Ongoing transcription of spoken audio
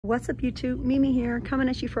What's up YouTube? Mimi here, coming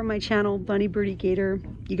at you from my channel, Bunny Birdy Gator.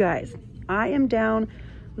 You guys, I am down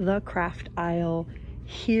the craft aisle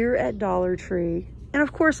here at Dollar Tree. And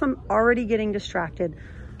of course, I'm already getting distracted.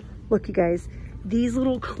 Look, you guys, these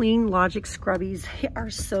little Clean Logic scrubbies are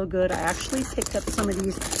so good. I actually picked up some of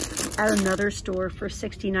these at another store for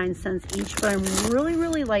 69 cents each, but I'm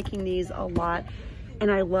really liking these a lot. And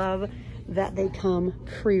I love that they come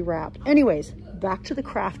pre-wrapped. Anyways, back to the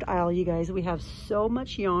craft aisle, you guys. We have so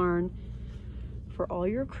much yarn for all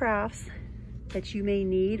your crafts that you may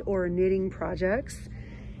need or knitting projects.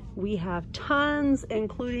 We have tons,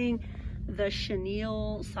 including the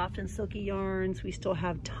chenille soft and silky yarns. We still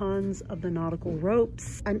have tons of the nautical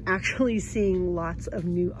ropes. I'm actually seeing lots of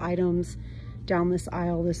new items down this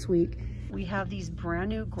aisle this week. We have these brand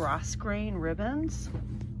new grass grain ribbons.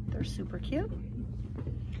 They're super cute.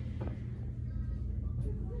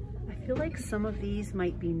 I feel like some of these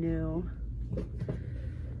might be new.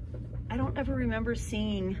 I don't ever remember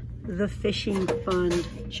seeing the fishing fund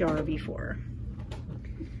jar before.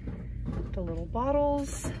 The little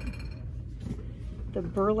bottles, the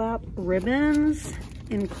burlap ribbons,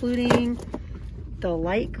 including the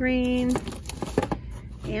light green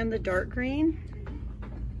and the dark green.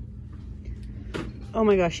 Oh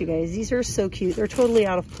my gosh, you guys, these are so cute. They're totally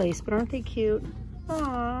out of place, but aren't they cute?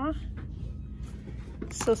 Aww.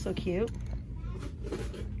 So cute.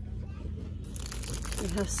 We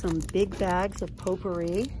have some big bags of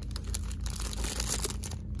potpourri.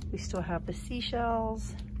 We still have the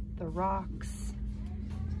seashells, the rocks,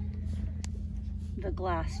 the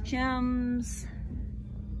glass gems.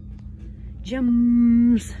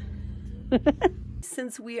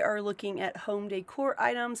 Since we are looking at home decor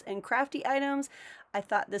items and crafty items, I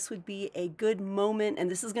thought this would be a good moment, and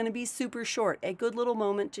this is going to be super short, a good little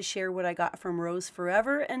moment to share what I got from Rose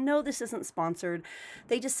Forever. And no, this isn't sponsored.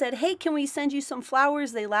 They just said, hey, can we send you some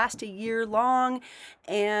flowers? They last a year long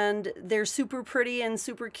and they're super pretty and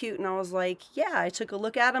super cute. And I was like, yeah, I took a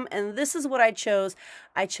look at them and this is what I chose.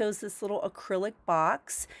 I chose this little acrylic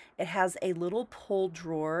box. It has a little pull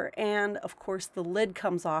drawer and of course the lid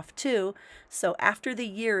comes off too. So after the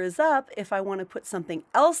year is up, if I want to put something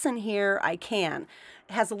else in here, I can.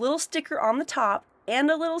 It has a little sticker on the top and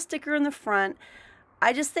a little sticker in the front.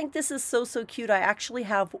 I just think this is so cute. I actually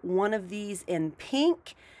have one of these in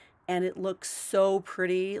pink and it looks so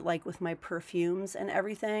pretty, like with my perfumes and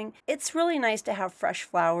everything. It's really nice to have fresh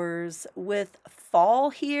flowers with fall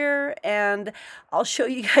here, and I'll show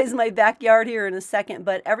you guys my backyard here in a second,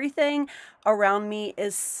 but everything around me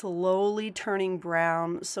is slowly turning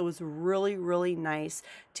brown, so it's really nice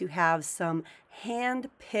to have some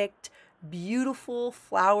hand-picked beautiful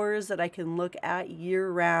flowers that I can look at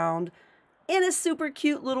year-round in a super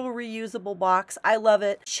cute little reusable box. I love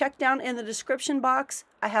it. Check down in the description box.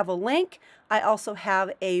 I have a link. I also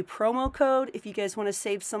have a promo code if you guys want to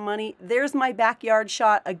save some money. There's my backyard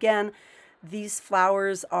shot. Again, these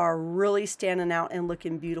flowers are really standing out and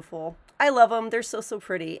looking beautiful. I love them. They're so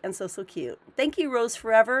pretty and so cute. Thank you, Rose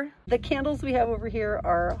Forever. The candles we have over here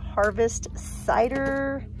are Harvest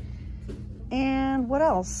Cider. And what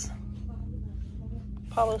else?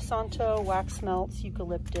 Palo Santo, wax melts,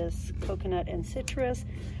 eucalyptus, coconut and citrus,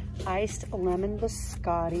 iced lemon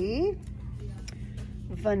biscotti,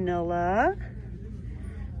 vanilla.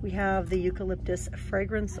 We have the eucalyptus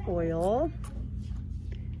fragrance oil,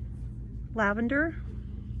 lavender.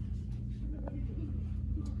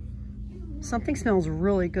 Something smells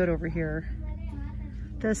really good over here.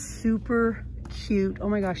 The super cute, oh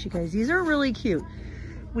my gosh, you guys, these are really cute.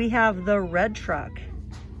 We have the red truck.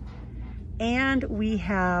 And we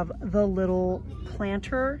have the little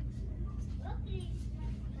planter.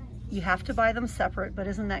 You have to buy them separate, but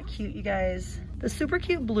isn't that cute, you guys? The super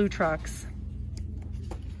cute blue trucks.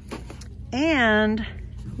 And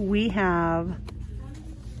we have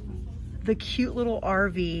the cute little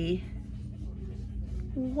RV.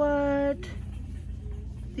 What?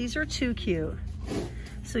 These are too cute.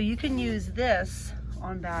 So you can use this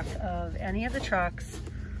on back of any of the trucks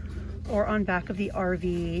or on back of the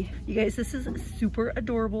RV. You guys, this is super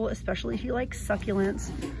adorable, especially if you like succulents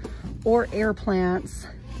or air plants.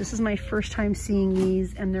 This is my first time seeing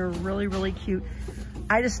these and they're really cute.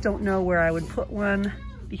 I just don't know where I would put one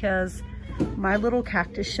because my little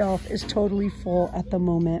cactus shelf is totally full at the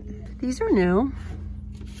moment. These are new.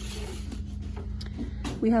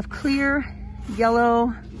 We have clear,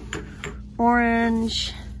 yellow,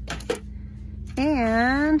 orange,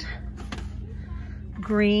 and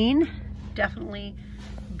green. Definitely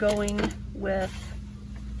going with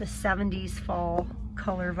the 70s fall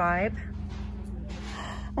color vibe.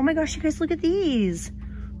 Oh my gosh, you guys, look at these.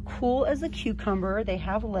 Cool as a cucumber. They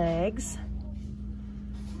have legs.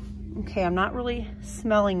 Okay, I'm not really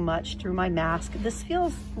smelling much through my mask. This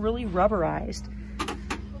feels really rubberized.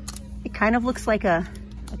 It kind of looks like a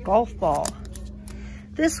golf ball.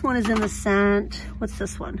 This one is in the scent, what's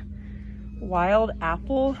this one? Wild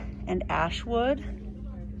apple and ashwood.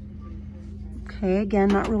 Okay, again,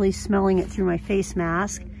 not really smelling it through my face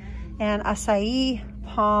mask. And acai,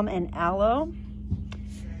 palm, and aloe.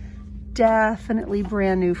 Definitely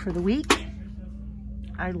brand new for the week.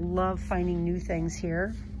 I love finding new things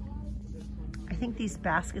here. I think these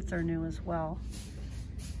baskets are new as well.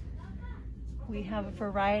 We have a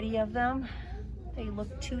variety of them. They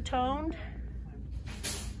look two-toned.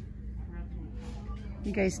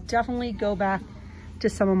 You guys definitely go back to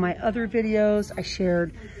some of my other videos. I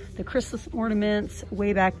shared the Christmas ornaments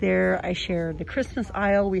way back there. I shared the Christmas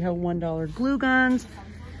aisle. We have $1 glue guns.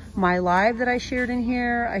 My live that I shared in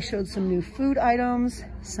here. I showed some new food items,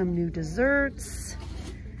 some new desserts.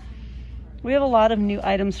 We have a lot of new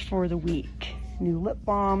items for the week. New lip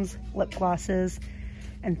balms, lip glosses,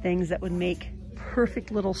 and things that would make perfect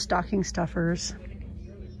little stocking stuffers.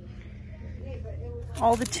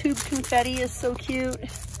 All the tube confetti is so cute.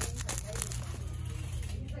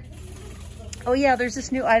 Oh yeah, there's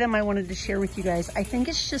this new item I wanted to share with you guys. I think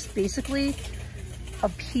it's just basically a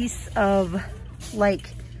piece of like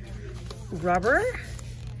rubber,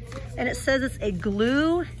 and it says it's a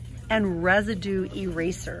glue and residue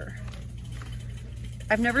eraser.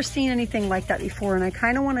 I've never seen anything like that before, and I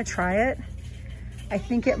kind of want to try it. I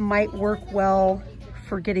think it might work well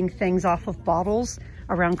for getting things off of bottles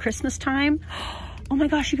around Christmas time. Oh my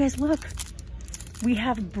gosh, you guys, look. We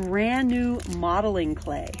have brand new modeling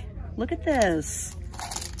clay. Look at this.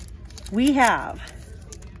 We have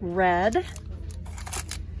red.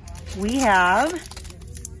 We have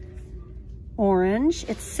orange.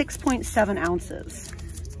 It's 6.7 ounces.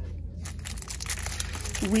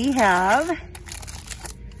 We have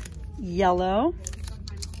yellow.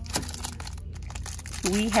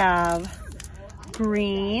 We have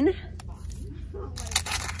green,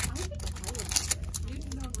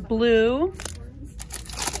 blue,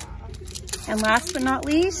 and last but not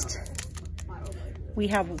least, we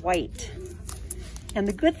have white. And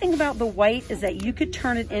the good thing about the white is that you could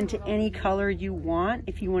turn it into any color you want.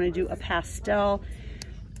 If you want to do a pastel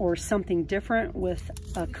or something different with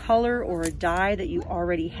a color or a dye that you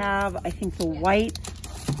already have, I think the white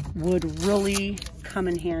would really come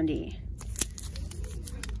in handy.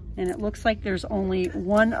 And it looks like there's only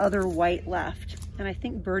one other white left. And I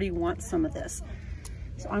think Birdy wants some of this.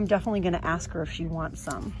 So I'm definitely gonna ask her if she wants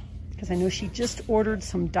some, because I know she just ordered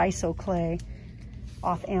some Daiso clay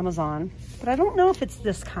off Amazon, but I don't know if it's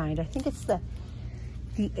this kind. I think it's the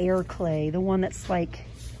air clay, the one that's like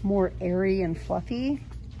more airy and fluffy,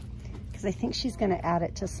 because I think she's gonna add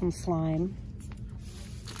it to some slime.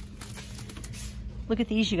 Look at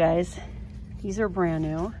these, you guys. These are brand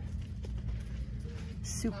new.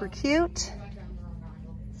 Super cute.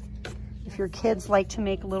 If your kids like to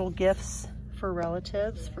make little gifts for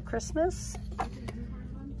relatives for Christmas,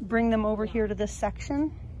 bring them over here to this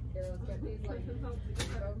section.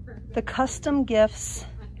 The custom gifts,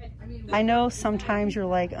 I know sometimes you're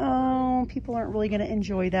like, oh, people aren't really gonna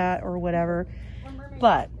enjoy that or whatever,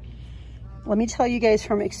 but let me tell you guys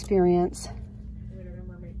from experience,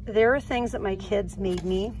 there are things that my kids made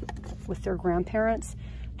me with their grandparents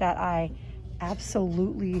that I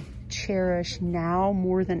absolutely cherish now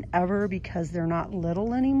more than ever because they're not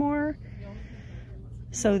little anymore.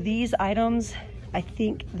 So these items, I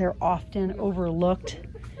think they're often overlooked,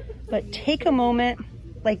 but take a moment,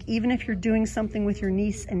 like even if you're doing something with your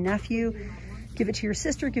niece and nephew, give it to your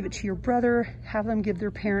sister, give it to your brother, have them give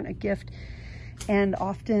their parent a gift. And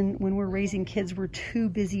often when we're raising kids, we're too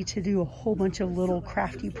busy to do a whole bunch of little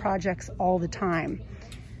crafty projects all the time.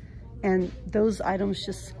 And those items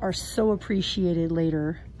just are so appreciated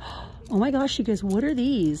later. Oh my gosh, you guys, what are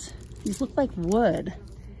these? These look like wood.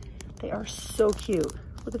 They are so cute.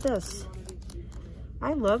 Look at this.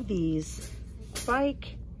 I love these.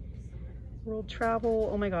 Bike, world travel,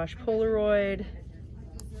 oh my gosh, Polaroid.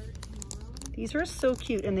 These are so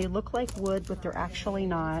cute, and they look like wood, but they're actually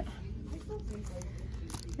not.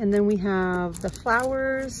 And then we have the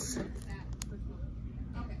flowers.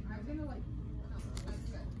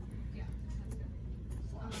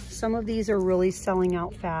 Some of these are really selling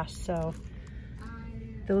out fast, so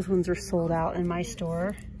those ones are sold out in my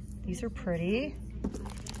store. These are pretty.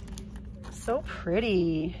 So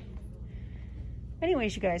pretty.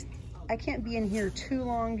 Anyways, you guys, I can't be in here too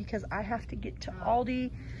long because I have to get to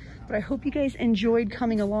Aldi, but I hope you guys enjoyed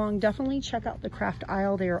coming along. Definitely check out the craft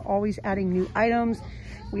aisle. They are always adding new items.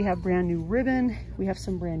 We have brand new ribbon. We have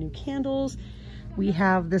some brand new candles. We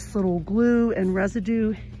have this little glue and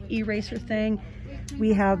residue eraser thing.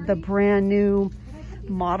 We have the brand new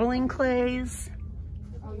modeling clays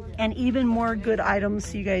and even more good items.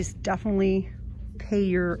 So you guys definitely pay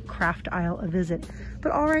your craft aisle a visit.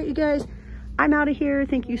 But all right, you guys, I'm out of here.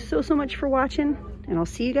 Thank you so much for watching, and I'll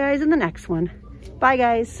see you guys in the next one. Bye,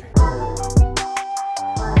 guys.